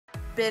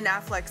Ben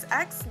Affleck's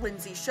ex,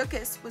 Lindsay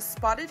Shookus, was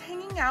spotted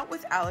hanging out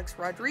with Alex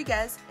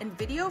Rodriguez in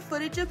video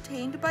footage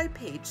obtained by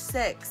Page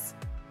 6.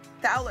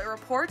 The outlet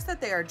reports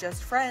that they are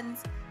just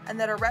friends, and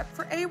that a rep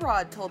for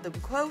A-Rod told them,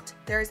 quote,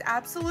 "There is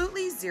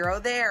absolutely zero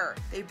there.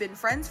 They've been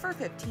friends for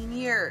 15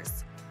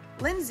 years.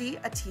 Lindsay,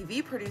 a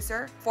TV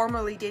producer,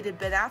 formerly dated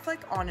Ben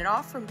Affleck on and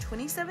off from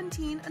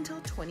 2017 until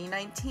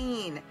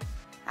 2019.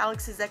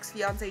 Alex's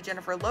ex-fiancée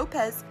Jennifer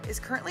Lopez is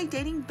currently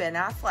dating Ben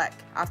Affleck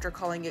after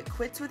calling it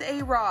quits with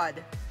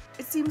A-Rod.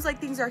 It seems like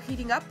things are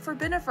heating up for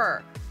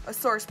Bennifer. A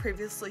source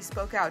previously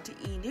spoke out to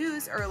E!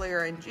 News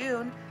earlier in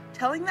June,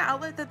 telling the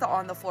outlet that the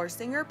on-the-floor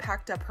singer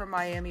packed up her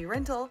Miami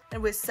rental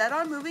and was set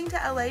on moving to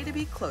LA to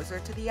be closer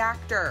to the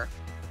actor.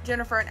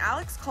 Jennifer and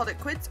Alex called it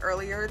quits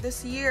earlier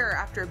this year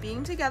after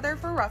being together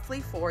for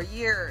roughly 4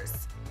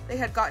 years. They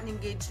had gotten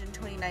engaged in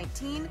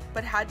 2019,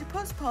 but had to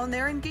postpone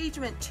their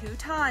engagement 2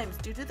 times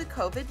due to the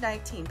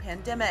COVID-19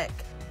 pandemic.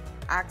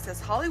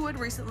 Access Hollywood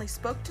recently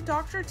spoke to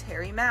Dr.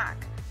 Terry Mack,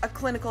 a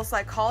clinical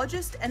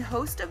psychologist and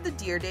host of the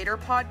Dear Dater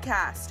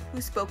podcast, who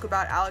spoke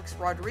about Alex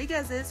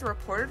Rodriguez's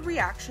reported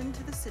reaction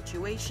to the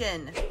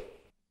situation.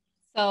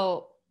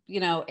 So,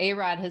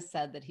 A-Rod has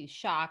said that he's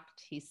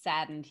shocked, he's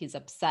saddened, he's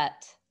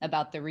upset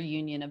about the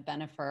reunion of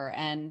Bennifer.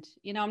 And,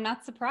 I'm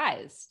not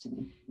surprised.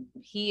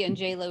 He and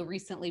J-Lo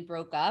recently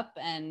broke up,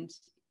 and,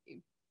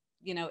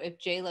 if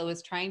J-Lo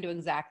is trying to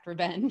exact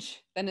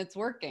revenge, then it's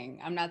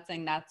working. I'm not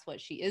saying that's what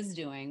she is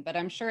doing, but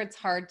I'm sure it's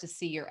hard to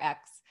see your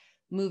ex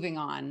moving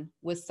on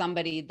with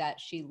somebody that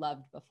she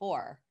loved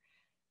before.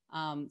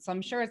 So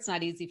I'm sure it's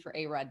not easy for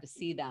A-Rod to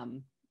see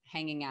them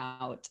hanging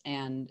out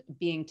and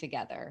being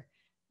together.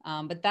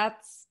 But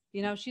that's,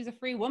 she's a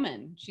free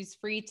woman. She's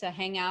free to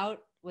hang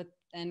out with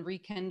and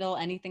rekindle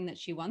anything that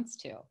she wants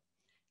to.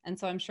 And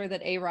so I'm sure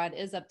that A-Rod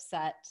is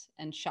upset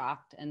and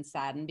shocked and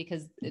saddened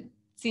because it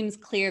seems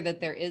clear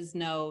that there is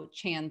no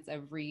chance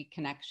of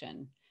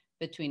reconnection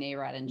between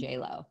A-Rod and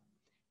J-Lo.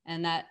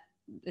 And that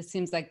it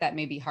seems like that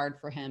may be hard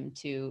for him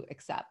to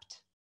accept.